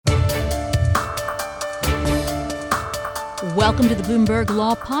Welcome to the Bloomberg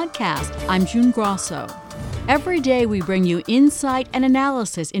Law Podcast. I'm June Grasso. Every day we bring you insight and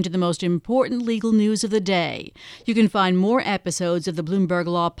analysis into the most important legal news of the day. You can find more episodes of the Bloomberg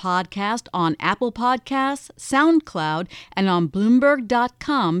Law Podcast on Apple Podcasts, SoundCloud, and on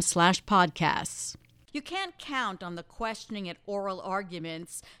Bloomberg.com/podcasts. You can't count on the questioning at oral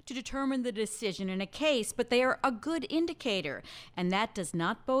arguments to determine the decision in a case, but they are a good indicator. And that does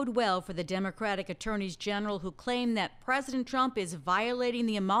not bode well for the Democratic attorneys general who claim that President Trump is violating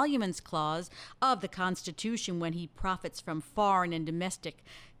the Emoluments Clause of the Constitution when he profits from foreign and domestic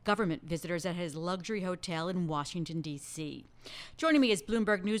government visitors at his luxury hotel in Washington, D.C. Joining me is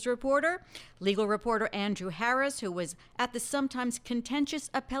Bloomberg News reporter, legal reporter Andrew Harris, who was at the sometimes contentious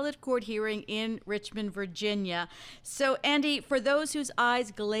appellate court hearing in Richmond, Virginia. So, Andy, for those whose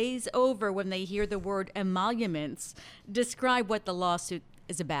eyes glaze over when they hear the word emoluments, describe what the lawsuit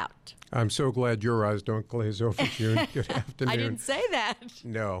is about. I'm so glad your eyes don't glaze over, June. Good afternoon. I didn't say that.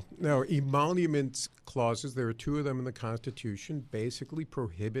 No. Emoluments clauses, there are two of them in the Constitution, basically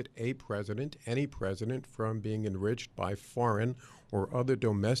prohibit any president, from being enriched by foreign or other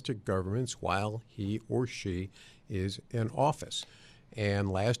domestic governments while he or she is in office.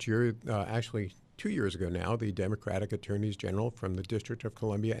 And last year, actually 2 years ago now, the Democratic attorneys general from the District of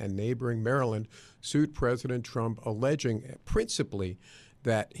Columbia and neighboring Maryland sued President Trump, alleging principally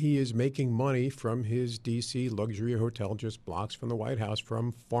that he is making money from his D.C. luxury hotel just blocks from the White House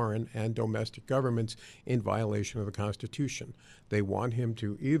from foreign and domestic governments in violation of the Constitution. They want him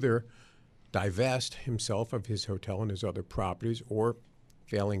to either divest himself of his hotel and his other properties, or,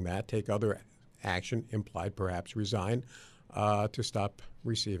 failing that, take other action, implied perhaps resign, to stop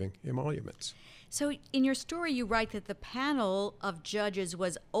receiving emoluments. So in your story, you write that the panel of judges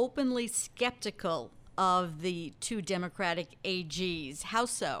was openly skeptical of the two Democratic AGs. How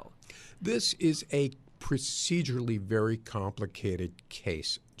so? This is a procedurally very complicated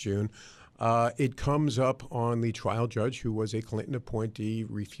case, June. It comes up on the trial judge, who was a Clinton appointee,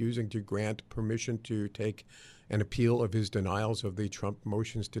 refusing to grant permission to take an appeal of his denials of the Trump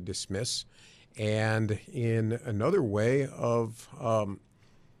motions to dismiss. And in another way of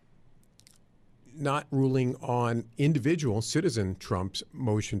not ruling on individual citizen Trump's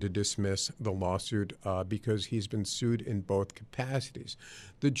motion to dismiss the lawsuit because he's been sued in both capacities.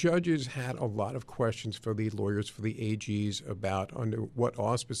 The judges had a lot of questions for the lawyers for the AGs about under what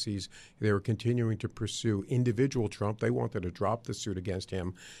auspices they were continuing to pursue individual Trump. They wanted to drop the suit against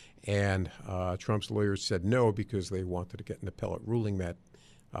him, and Trump's lawyers said no because they wanted to get an appellate ruling that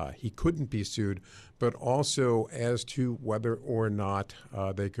he couldn't be sued, but also as to whether or not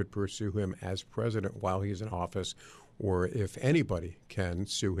they could pursue him as president while he's in office, or if anybody can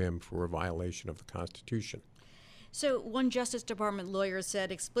sue him for a violation of the Constitution. So one Justice Department lawyer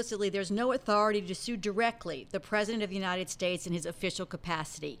said explicitly there's no authority to sue directly the President of the United States in his official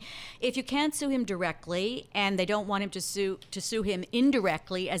capacity. If you can't sue him directly and they don't want him to sue him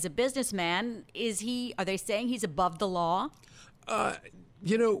indirectly as a businessman, are they saying he's above the law?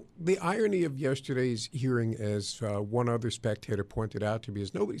 The irony of yesterday's hearing, as one other spectator pointed out to me,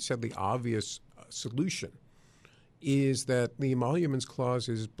 is nobody said the obvious solution is that the Emoluments Clause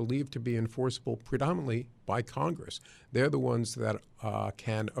is believed to be enforceable predominantly by Congress. They're the ones that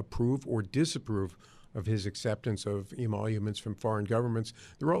can approve or disapprove of his acceptance of emoluments from foreign governments.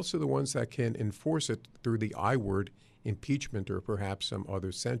 They're also the ones that can enforce it through the I word, impeachment, or perhaps some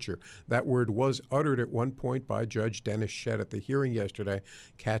other censure. That word was uttered at one point by Judge Dennis Shedd at the hearing yesterday,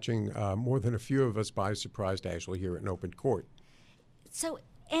 catching more than a few of us by surprise to actually hear it in open court. So,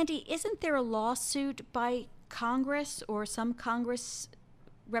 Andy, isn't there a lawsuit by Congress or some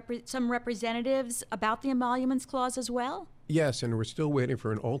representatives about the Emoluments Clause as well? Yes, and we're still waiting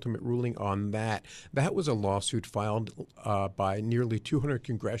for an ultimate ruling on that. That was a lawsuit filed by nearly 200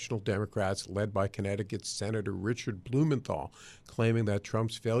 congressional Democrats led by Connecticut's Senator Richard Blumenthal, claiming that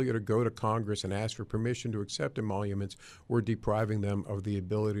Trump's failure to go to Congress and ask for permission to accept emoluments were depriving them of the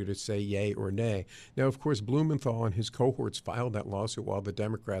ability to say yay or nay. Now, of course, Blumenthal and his cohorts filed that lawsuit while the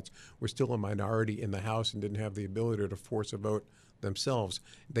Democrats were still a minority in the House and didn't have the ability to force a vote themselves.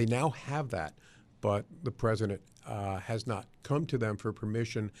 They now have that, but the president has not come to them for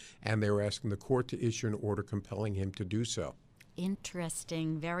permission, and they were asking the court to issue an order compelling him to do so.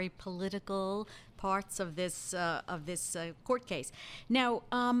 Interesting, very political parts of this court case. Now,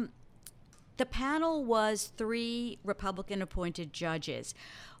 the panel was 3 Republican-appointed judges.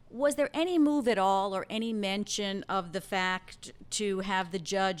 Was there any move at all or any mention of the fact to have the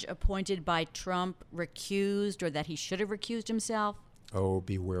judge appointed by Trump recused, or that he should have recused himself? Oh,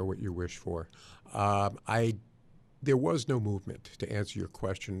 beware what you wish for. There was no movement, to answer your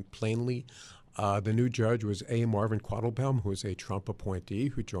question plainly. The new judge was A. Marvin Quattlebaum, who was a Trump appointee,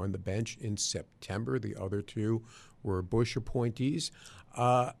 who joined the bench in September. The other two were Bush appointees.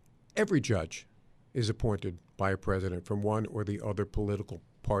 Every judge is appointed by a president from one or the other political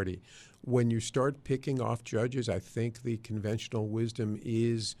party. When you start picking off judges, I think the conventional wisdom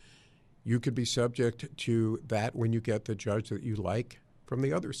is you could be subject to that when you get the judge that you like from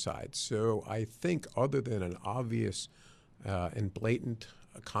the other side. So I think other than an obvious and blatant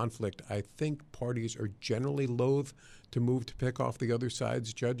conflict, I think parties are generally loath to move to pick off the other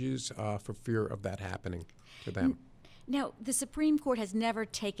side's judges for fear of that happening to them. Now, the Supreme Court has never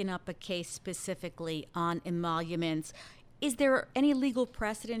taken up a case specifically on emoluments. Is there any legal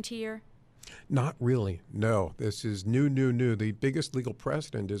precedent here? Not really, no. This is new. The biggest legal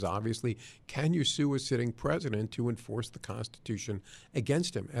precedent is obviously, can you sue a sitting president to enforce the Constitution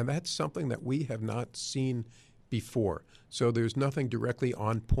against him? And that's something that we have not seen before. So there's nothing directly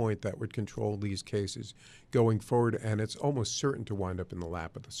on point that would control these cases going forward, and it's almost certain to wind up in the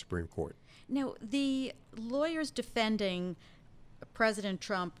lap of the Supreme Court. Now, the lawyers defending President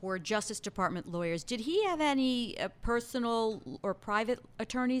Trump were Justice Department lawyers. Did he have any personal or private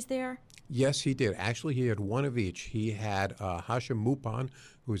attorneys there? Yes, he did. Actually, he had one of each. He had Hashim Mupan,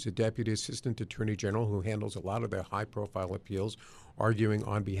 who's a Deputy Assistant Attorney General who handles a lot of the high-profile appeals, arguing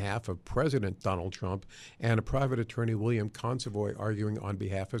on behalf of President Donald Trump, and a private attorney, William Consovoy, arguing on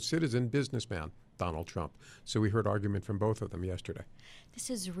behalf of citizen businessman Donald Trump. So we heard argument from both of them yesterday. This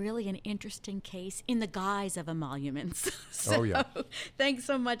is really an interesting case in the guise of emoluments. Oh, yeah. Thanks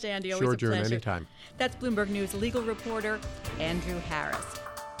so much, Andy. Always sure, a pleasure. June, anytime. That's Bloomberg News legal reporter Andrew Harris.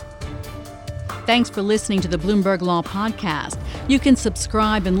 Thanks for listening to the Bloomberg Law Podcast. You can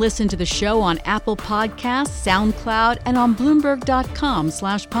subscribe and listen to the show on Apple Podcasts, SoundCloud, and on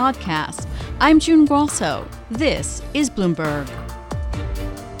Bloomberg.com/podcasts. I'm June Grasso. This is Bloomberg.